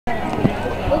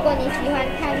你喜欢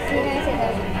看书那些的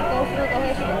多数都会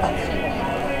选到前面。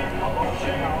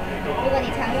如果你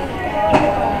常用你的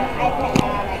iPad 啊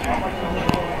来看。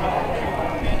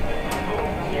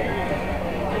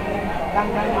刚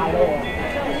刚买了我。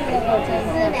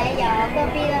是没有，隔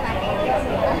壁的买给你吃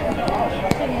了。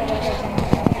去年我也这样。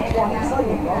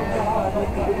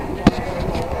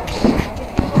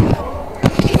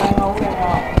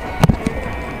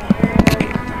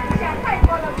想太多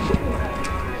了。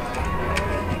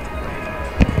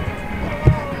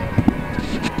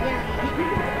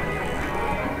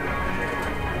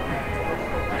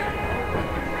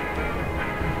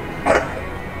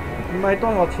你买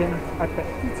多少钱 iPad？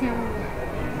 1500。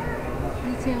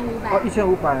哦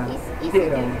，1500啊，对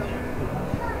了。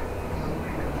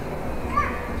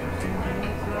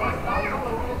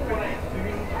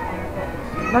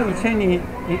那以前你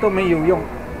都没有用，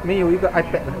没有一个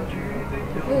iPad 的。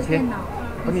我有电脑。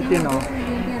和你电脑，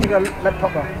那个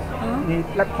laptop 啊？你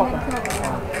laptop 啊？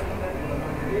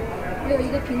我有一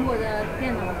个苹果的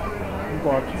电脑。苹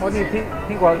果，哦，你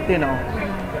苹果电脑。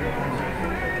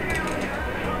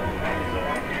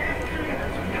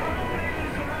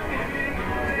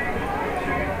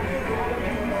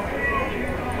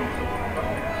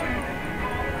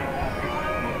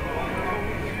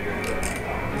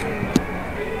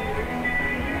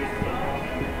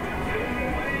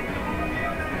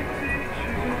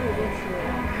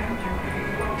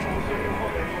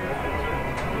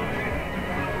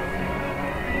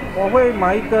我会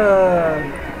买一个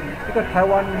台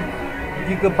湾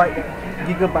Gigabyte，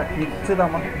你知道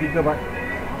吗 ？Gigabyte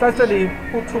在这里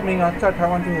不出名啊，在台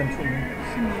湾就很出名。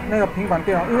是吗？那个平板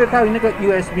电脑，因为它有那个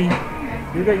USB，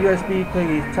 有一个 USB 可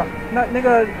以插。那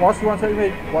个我喜欢是因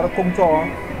为我的工作啊，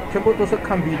全部都是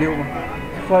看 video 嘛，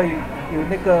所以有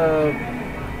那个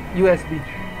USB。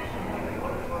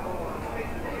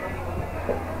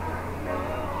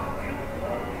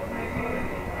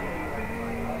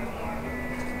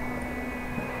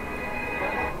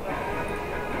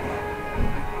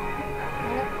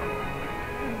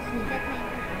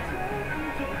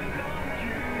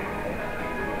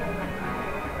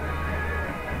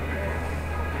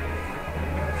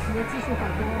你的技术好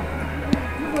多啊！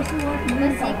如果是我，肯定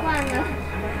习惯了。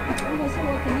如果是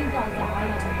我，肯定搞砸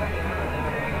了。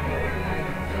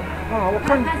啊，我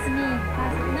看。pass me，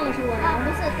 那个是我的。啊，不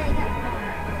是这个。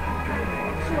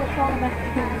是我挑的呗。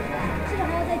是不是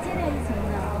还要再接掉一层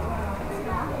的？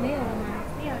没有了吗？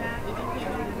没有啦，已经变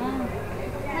了。嗯。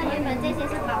那原本这些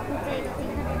是保护这个。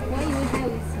我以为还有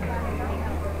一层。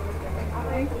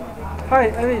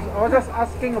Hi, Alice. I was just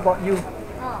asking about you,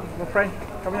 your friend.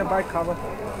 Come here, buy cover.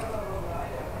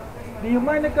 你有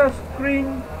卖那个 screen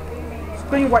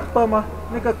wiper 吗？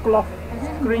那个 cloth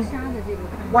screen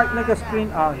wipe 那个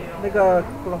screen 啊，那个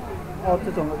cloth 哦，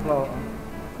这种的 cloth 啊。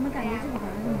怎么感觉这个好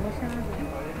像是磨砂的？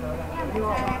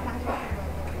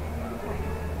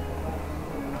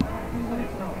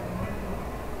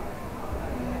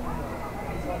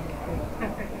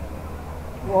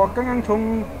我刚刚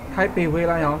从台北回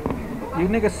来哦，有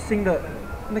那个新的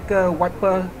那个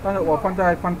wiper， 但是我放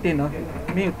在饭店了，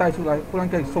没有带出来，不然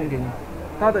可以送给你。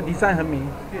它的 design 很美，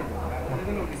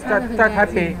在台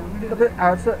北，不是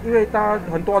啊，是因为它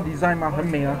很多 design 嘛，很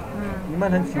美啊，你们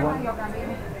很喜欢。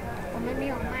我们没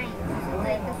有卖，就是这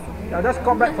个。I just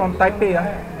got back from Taipei.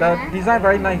 The design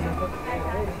very nice.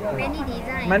 Many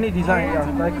design. Many design, yeah,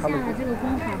 请 very 问一下， colorful. 这个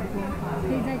光滑不光滑？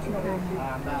可以再取代吗？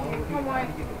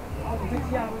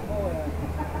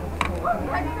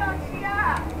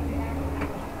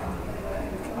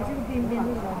我这个边边这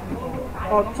个。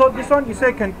哦 so this one you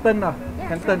say can turn 啊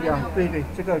 ，can turn 呀，对对，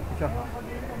这个比较好。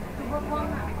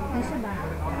没事吧？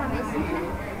没事。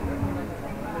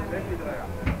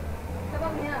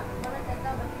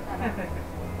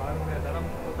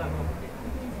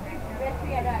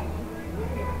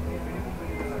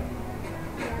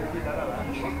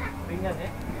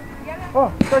哦，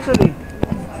在这里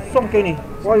送给你，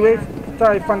我以为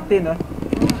在饭店呢。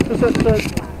这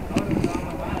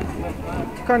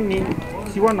看你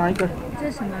喜欢哪一个？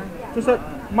这是什么？就是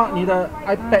mark 你的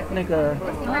iPad 那个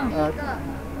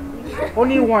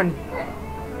only one。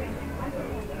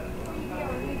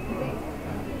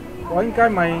我应该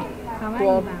买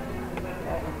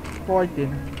多一点。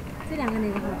这两个哪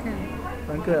个好看？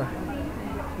哪个？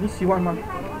你喜欢吗？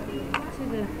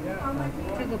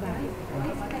这个吧。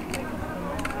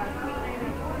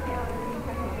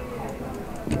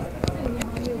这里面好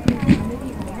像有很长的地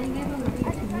方，那应该放在最长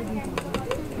的地方。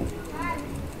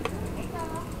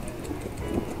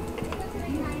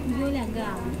你有两个啊？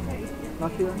哪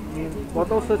些？我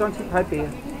都是上去台北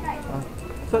啊，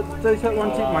这次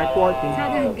忘记买多一点。擦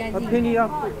得很干净。便宜啊，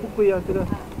不贵啊，这个。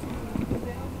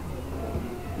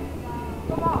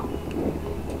哦，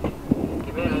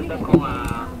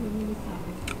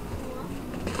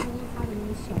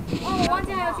我忘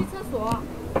记还要去厕所。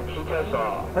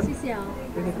谢谢啊。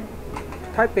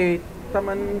台北他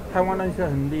们台湾人是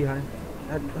很厉害，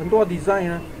很多 design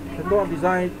呢，很多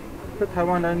design 是台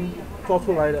湾人做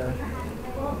出来的。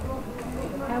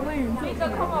台湾人做出来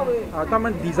的。啊，他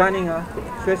们 designing 啊，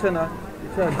学生啊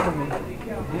是很聪明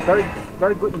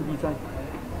 ，very good in design。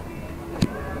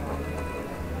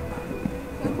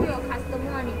全部有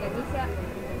customer， 你等一下。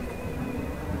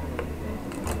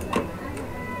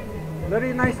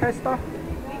Very nice hairstyle.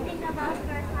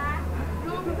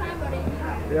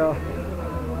 Yeah.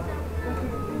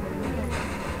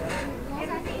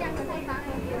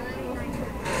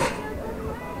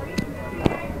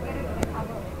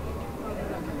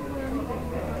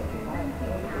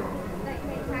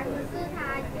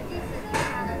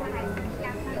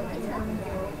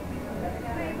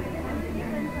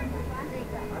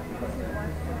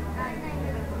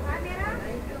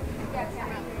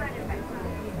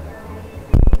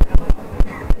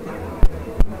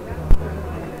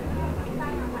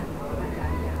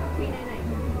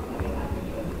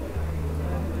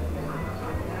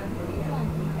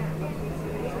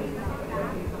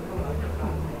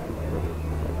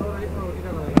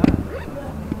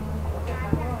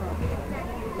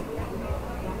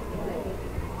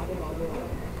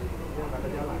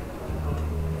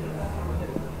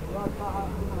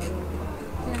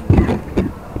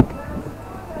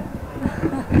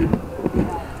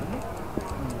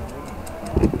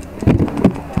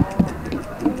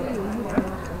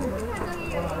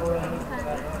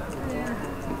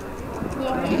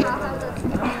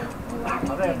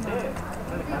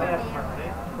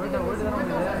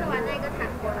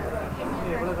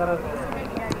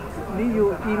你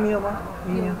有 email 吗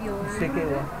 ？email 写给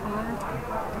我。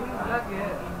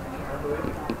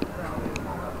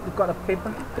You got a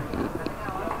paper?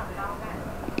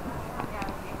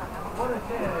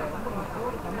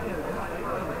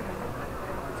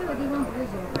 这个地方不是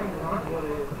酒吧，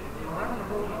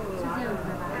是这样子的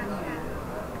吧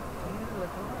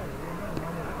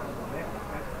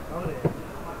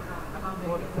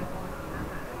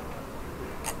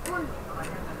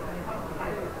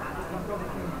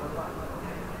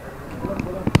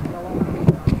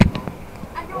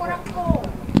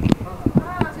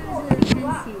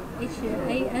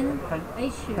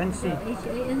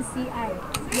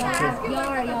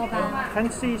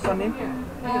？Fancy 什么？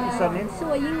是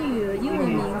我英文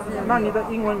名字。那你的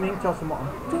英文名叫什么？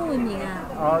中文名啊？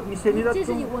啊，你写你的。这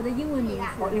是我的英文名字。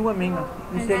哦，英文名啊，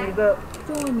你写你的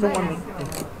中文名。中文名。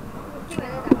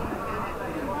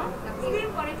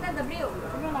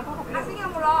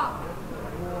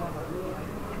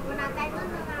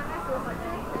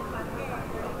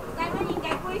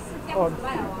哦，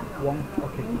王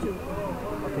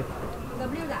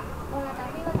 ，OK。W 的。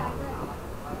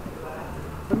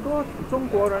很多中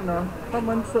国人呢，他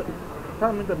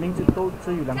们的名字都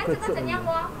只有2个字而已，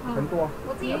很多，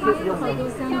是用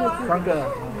3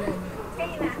个。可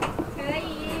以吗？可以。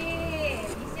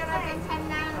你笑到真灿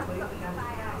烂。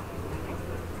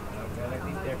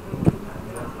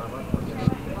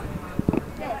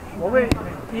我会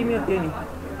email 给你，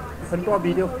很多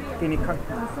video 给你看。这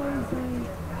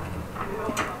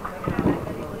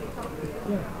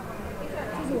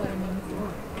是我的名字。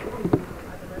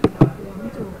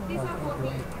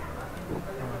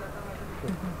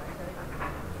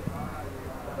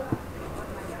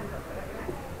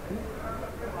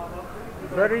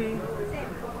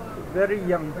Very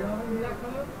young.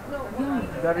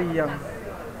 Very young.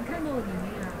 你看着我年龄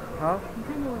啊？啊？你看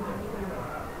着我年龄啊？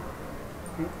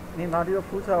你拿这个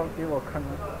护照给我看啊？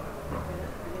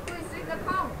把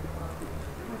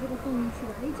这个放进去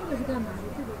了。哎，这个是干嘛的？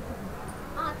这个是。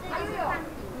啊，这个是看笔，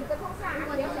你的风扇如果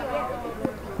你有这个笔的话。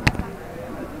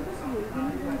不是有一个那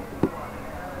个。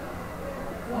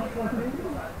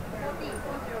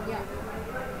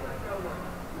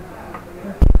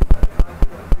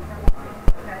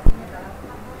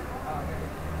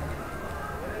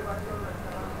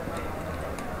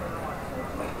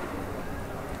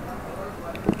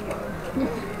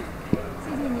谢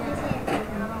谢你啊，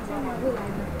现在会来的。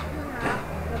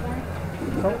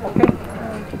好， OK。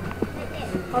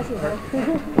好喜欢。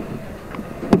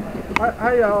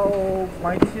还要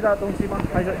买其他东西吗？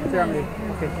还是这样的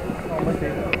 ？OK， 那我们先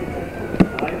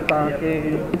打给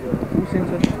吴先生。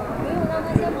不用让他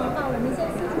先忙吧，我们先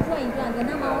四处转一转，等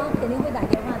他忙完我肯定会打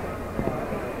电话的。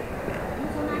你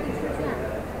从哪里出去啊？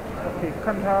 OK， 看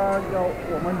他要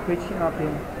我们回去那边。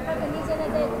他肯定现在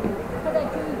他在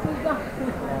追撞。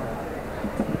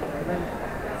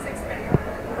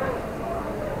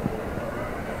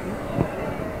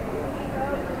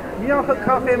你要喝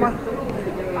咖啡吗？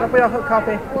要不要喝咖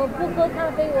啡？我不喝咖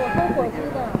啡，我喝果汁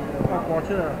的。果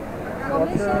汁的。我们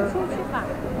先出去吧。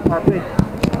对。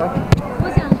好。我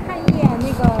想看一眼那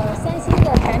个三星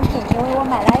的产品，因为我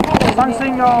买了 iPad。三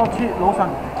星要去楼上。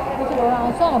不去楼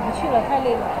上，算了，不去了，太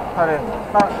累了。太累了。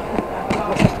那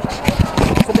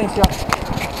这边需要。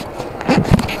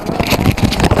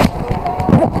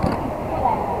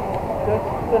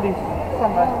这里上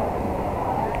来。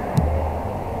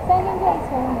三星这一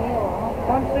层没有啊。三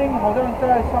星好像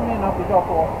在上面呢比较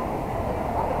多。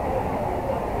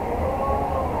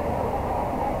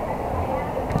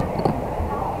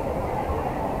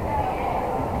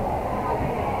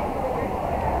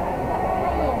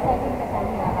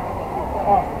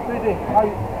对，他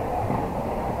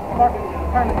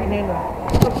看了一年的，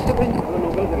这边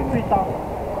最大。